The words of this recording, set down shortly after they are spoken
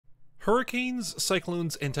Hurricanes,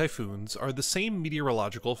 cyclones, and typhoons are the same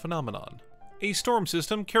meteorological phenomenon. A storm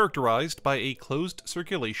system characterized by a closed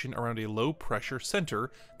circulation around a low-pressure center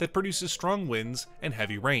that produces strong winds and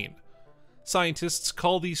heavy rain. Scientists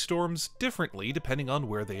call these storms differently depending on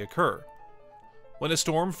where they occur. When a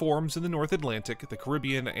storm forms in the North Atlantic, the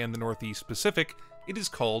Caribbean, and the Northeast Pacific, it is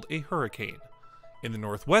called a hurricane. In the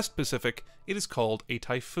Northwest Pacific, it is called a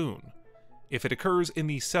typhoon. If it occurs in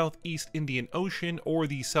the Southeast Indian Ocean or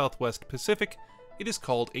the Southwest Pacific, it is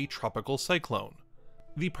called a tropical cyclone.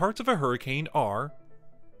 The parts of a hurricane are: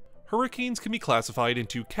 hurricanes can be classified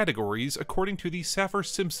into categories according to the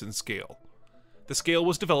Saffir-Simpson scale. The scale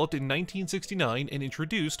was developed in 1969 and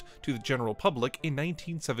introduced to the general public in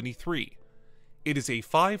 1973. It is a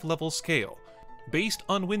 5-level scale, based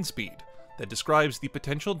on wind speed, that describes the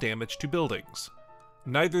potential damage to buildings.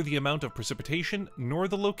 Neither the amount of precipitation nor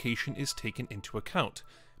the location is taken into account,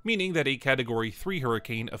 meaning that a Category 3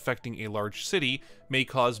 hurricane affecting a large city may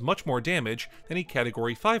cause much more damage than a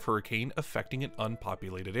Category 5 hurricane affecting an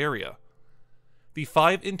unpopulated area. The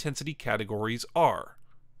 5 intensity categories are: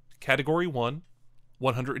 Category 1,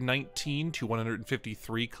 119 to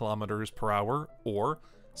 153 kilometers per hour, or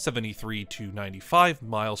 73 to 95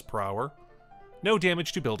 miles per hour, no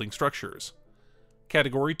damage to building structures.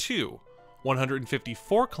 Category 2,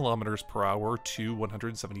 154 kilometers per hour to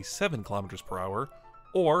 177 kilometers per hour,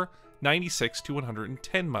 or 96 to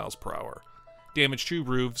 110 miles per hour, damage to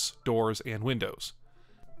roofs, doors, and windows.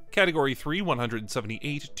 Category 3,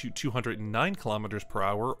 178 to 209 kilometers per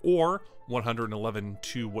hour, or 111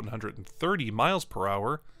 to 130 miles per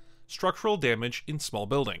hour, structural damage in small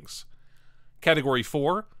buildings. Category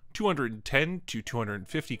 4, 210 to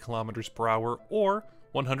 250 kilometers per hour, or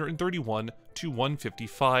 131 to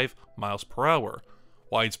 155 miles per hour,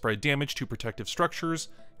 widespread damage to protective structures,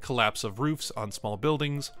 collapse of roofs on small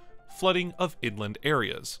buildings, flooding of inland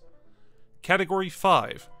areas. Category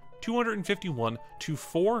 5, 251 to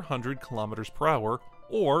 400 kilometers per hour,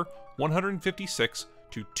 or 156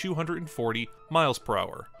 to 240 miles per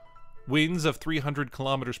hour. Winds of 300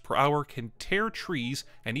 kilometers per hour can tear trees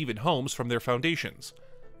and even homes from their foundations.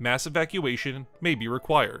 Mass evacuation may be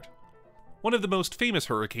required. One of the most famous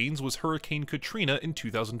hurricanes was Hurricane Katrina in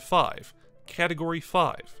 2005, Category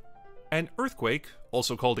 5. An earthquake,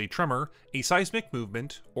 also called a tremor, a seismic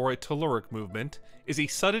movement, or a telluric movement, is a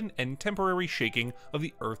sudden and temporary shaking of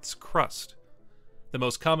the Earth's crust. The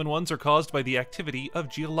most common ones are caused by the activity of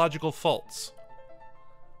geological faults.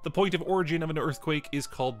 The point of origin of an earthquake is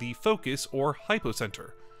called the focus or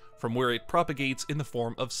hypocenter, from where it propagates in the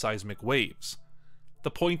form of seismic waves. The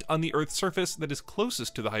point on the Earth's surface that is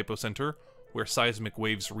closest to the hypocenter, where seismic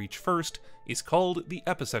waves reach first, is called the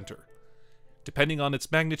epicenter. Depending on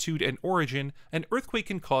its magnitude and origin, an earthquake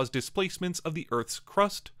can cause displacements of the Earth's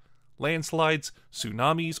crust, landslides,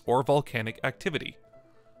 tsunamis, or volcanic activity.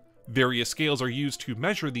 Various scales are used to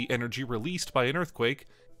measure the energy released by an earthquake,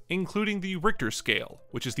 including the Richter scale,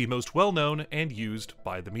 which is the most well-known and used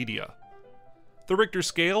by the media. The Richter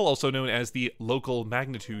scale, also known as the local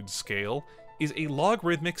magnitude scale, is a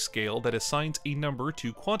logarithmic scale that assigns a number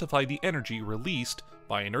to quantify the energy released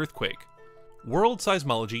by an earthquake. World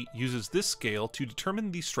seismology uses this scale to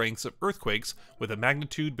determine the strengths of earthquakes with a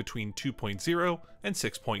magnitude between 2.0 and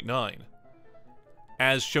 6.9.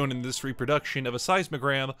 As shown in this reproduction of a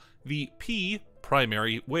seismogram, the P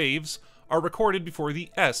primary waves are recorded before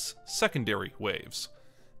the S secondary waves.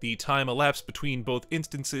 The time elapsed between both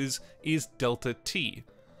instances is delta t.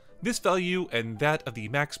 This value and that of the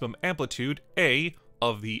maximum amplitude, A,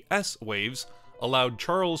 of the S waves allowed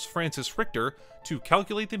Charles Francis Richter to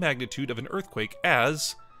calculate the magnitude of an earthquake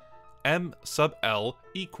as m sub L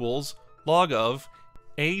equals log of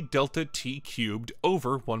A delta t cubed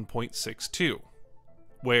over 1.62,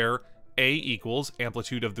 where A equals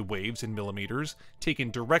amplitude of the waves in millimeters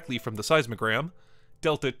taken directly from the seismogram,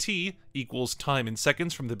 delta t equals time in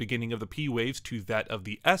seconds from the beginning of the P waves to that of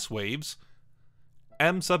the S waves,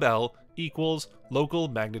 m sub L equals local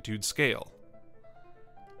magnitude scale.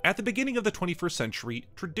 At the beginning of the 21st century,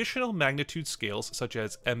 traditional magnitude scales such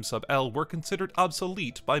as m sub L were considered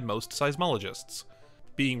obsolete by most seismologists,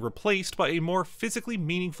 being replaced by a more physically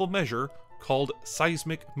meaningful measure called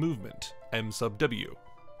seismic movement, m sub W.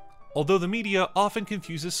 Although the media often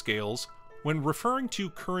confuses scales, when referring to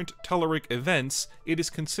current telluric events, it is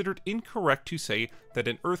considered incorrect to say that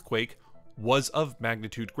an earthquake was of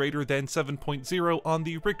magnitude greater than 7.0 on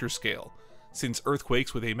the Richter scale, since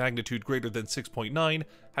earthquakes with a magnitude greater than 6.9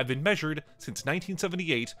 have been measured since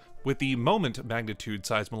 1978 with the moment magnitude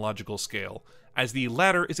seismological scale, as the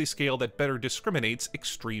latter is a scale that better discriminates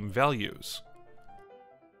extreme values.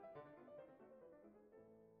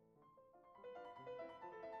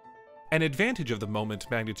 An advantage of the moment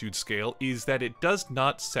magnitude scale is that it does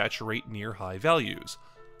not saturate near high values.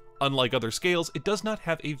 Unlike other scales, it does not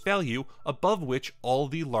have a value above which all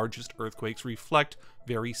the largest earthquakes reflect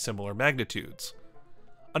very similar magnitudes.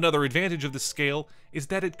 Another advantage of this scale is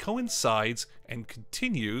that it coincides and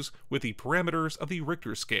continues with the parameters of the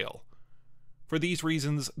Richter scale. For these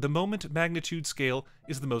reasons, the moment magnitude scale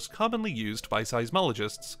is the most commonly used by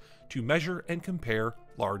seismologists to measure and compare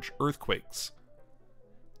large earthquakes.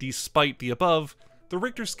 Despite the above, the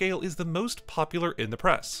Richter scale is the most popular in the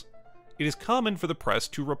press. It is common for the press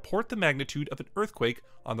to report the magnitude of an earthquake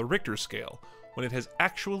on the Richter scale when it has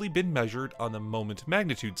actually been measured on the moment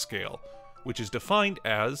magnitude scale, which is defined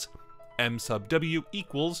as m sub w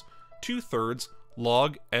equals 2/3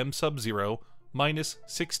 log m sub 0 minus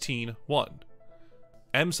 16(1).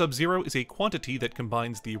 M sub 0 is a quantity that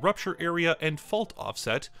combines the rupture area and fault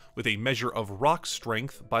offset with a measure of rock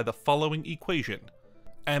strength by the following equation.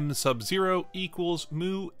 M sub 0 equals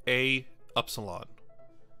mu a upsilon,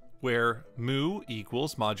 where mu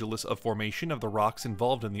equals modulus of formation of the rocks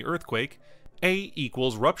involved in the earthquake, a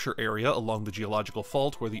equals rupture area along the geological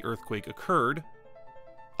fault where the earthquake occurred,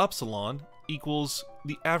 upsilon equals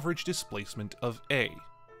the average displacement of A.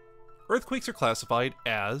 Earthquakes are classified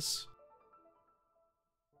as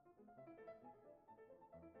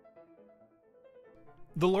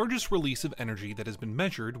the largest release of energy that has been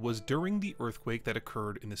measured was during the earthquake that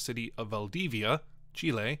occurred in the city of Valdivia,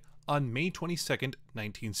 Chile, on May 22,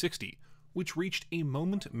 1960, which reached a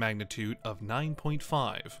moment magnitude of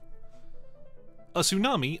 9.5. A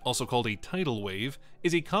tsunami, also called a tidal wave,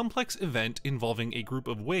 is a complex event involving a group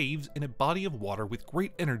of waves in a body of water with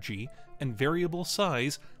great energy and variable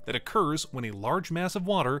size that occurs when a large mass of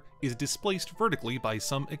water is displaced vertically by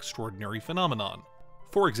some extraordinary phenomenon.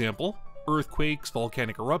 For example, earthquakes,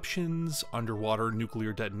 volcanic eruptions, underwater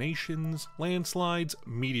nuclear detonations, landslides,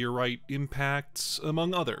 meteorite impacts,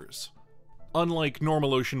 among others. Unlike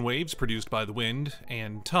normal ocean waves produced by the wind,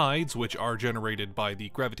 and tides which are generated by the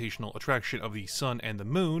gravitational attraction of the sun and the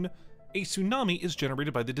moon, a tsunami is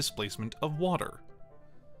generated by the displacement of water.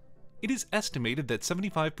 It is estimated that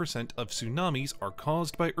 75% of tsunamis are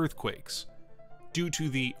caused by earthquakes. Due to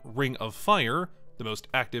the Ring of Fire, the most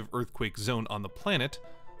active earthquake zone on the planet,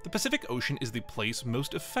 the Pacific Ocean is the place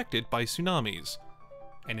most affected by tsunamis.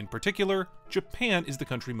 And in particular, Japan is the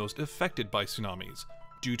country most affected by tsunamis,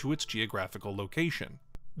 due to its geographical location.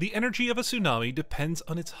 The energy of a tsunami depends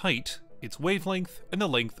on its height, its wavelength, and the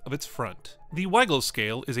length of its front. The Weigel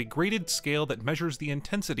scale is a graded scale that measures the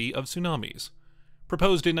intensity of tsunamis.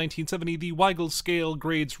 Proposed in 1970, the Weigel scale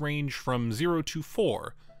grades range from 0 to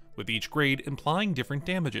 4, with each grade implying different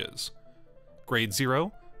damages. Grade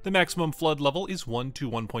 0, the maximum flood level is 1 to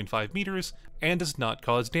 1.5 meters and does not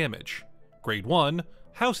cause damage. Grade 1,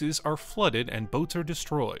 houses are flooded and boats are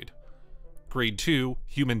destroyed. Grade 2,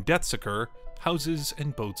 human deaths occur, houses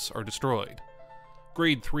and boats are destroyed.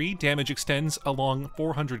 Grade 3, damage extends along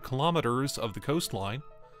 400 kilometers of the coastline.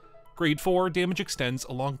 Grade 4, damage extends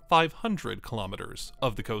along 500 kilometers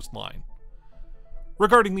of the coastline.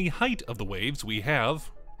 Regarding the height of the waves, we have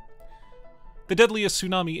the deadliest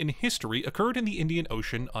tsunami in history occurred in the Indian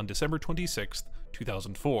Ocean on December 26,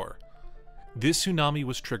 2004. This tsunami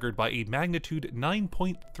was triggered by a magnitude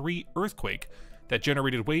 9.3 earthquake that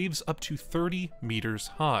generated waves up to 30 meters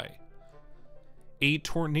high. A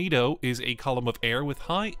tornado is a column of air with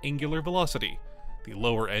high angular velocity, the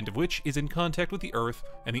lower end of which is in contact with the Earth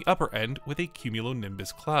and the upper end with a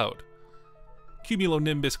cumulonimbus cloud.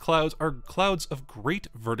 Cumulonimbus clouds are clouds of great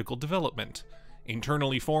vertical development,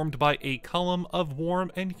 internally formed by a column of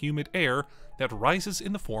warm and humid air that rises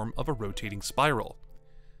in the form of a rotating spiral.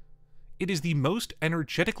 It is the most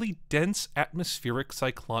energetically dense atmospheric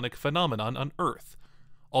cyclonic phenomenon on Earth,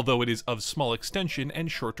 although it is of small extension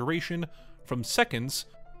and short duration, from seconds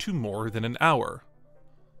to more than an hour.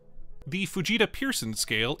 The Fujita-Pearson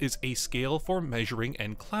scale is a scale for measuring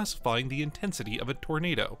and classifying the intensity of a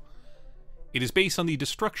tornado. It is based on the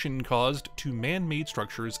destruction caused to man-made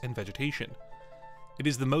structures and vegetation. It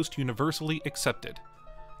is the most universally accepted.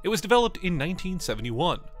 It was developed in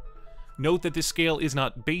 1971. Note that this scale is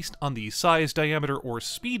not based on the size, diameter, or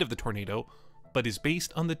speed of the tornado, but is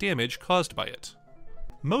based on the damage caused by it.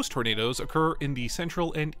 Most tornadoes occur in the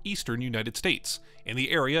central and eastern United States, in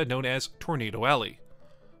the area known as Tornado Alley.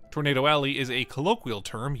 Tornado Alley is a colloquial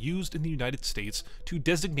term used in the United States to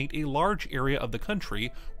designate a large area of the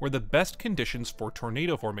country where the best conditions for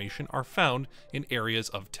tornado formation are found in areas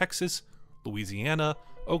of Texas, Louisiana,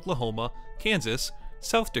 Oklahoma, Kansas,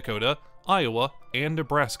 South Dakota, Iowa, and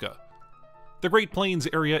Nebraska. The Great Plains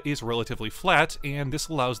area is relatively flat, and this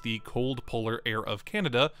allows the cold polar air of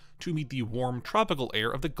Canada to meet the warm tropical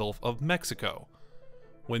air of the Gulf of Mexico.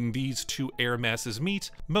 When these two air masses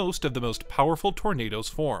meet, most of the most powerful tornadoes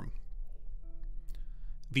form.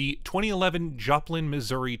 The 2011 Joplin,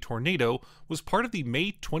 Missouri tornado was part of the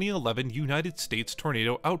May 2011 United States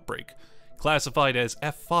tornado outbreak, classified as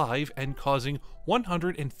F5 and causing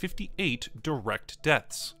 158 direct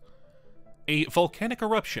deaths. A volcanic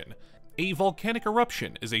eruption. A volcanic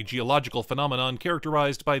eruption is a geological phenomenon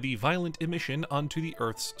characterized by the violent emission onto the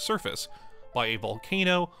Earth's surface by a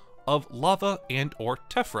volcano of lava and/or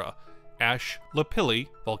tephra, ash, lapilli,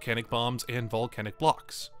 volcanic bombs, and volcanic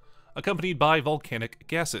blocks, accompanied by volcanic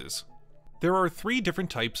gases. There are three different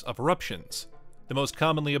types of eruptions. The most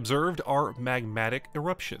commonly observed are magmatic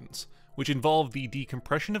eruptions, which involve the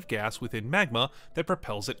decompression of gas within magma that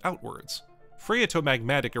propels it outwards.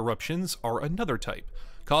 Phreatomagmatic eruptions are another type,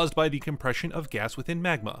 caused by the compression of gas within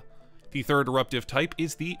magma. The third eruptive type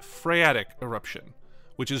is the phreatic eruption,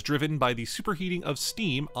 which is driven by the superheating of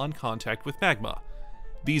steam on contact with magma.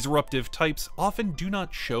 These eruptive types often do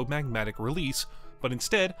not show magmatic release, but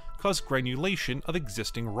instead cause granulation of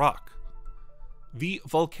existing rock. The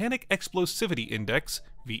Volcanic Explosivity Index,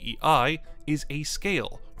 VEI, is a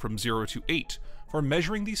scale from 0 to 8 for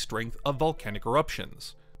measuring the strength of volcanic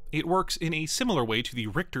eruptions. It works in a similar way to the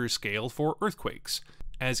Richter scale for earthquakes,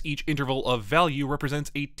 as each interval of value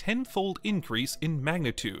represents a 10-fold increase in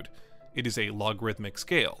magnitude. It is a logarithmic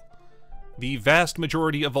scale. The vast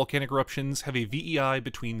majority of volcanic eruptions have a VEI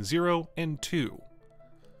between 0 and 2.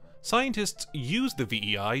 Scientists use the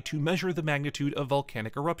VEI to measure the magnitude of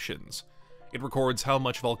volcanic eruptions. It records how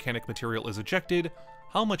much volcanic material is ejected,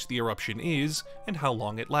 how much the eruption is, and how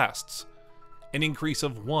long it lasts. An increase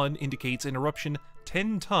of 1 indicates an eruption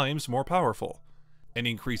 10 times more powerful. An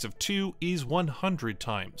increase of 2 is 100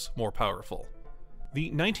 times more powerful. The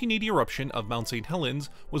 1980 eruption of Mount St. Helens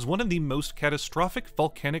was one of the most catastrophic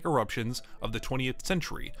volcanic eruptions of the 20th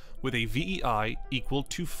century, with a VEI equal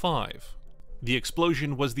to 5. The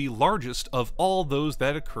explosion was the largest of all those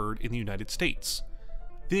that occurred in the United States.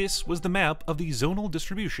 This was the map of the zonal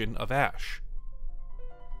distribution of ash.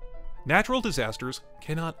 Natural disasters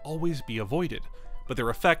cannot always be avoided, but their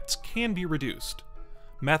effects can be reduced.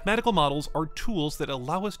 Mathematical models are tools that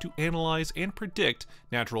allow us to analyze and predict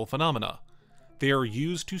natural phenomena. They are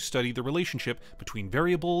used to study the relationship between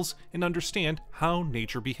variables and understand how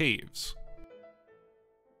nature behaves.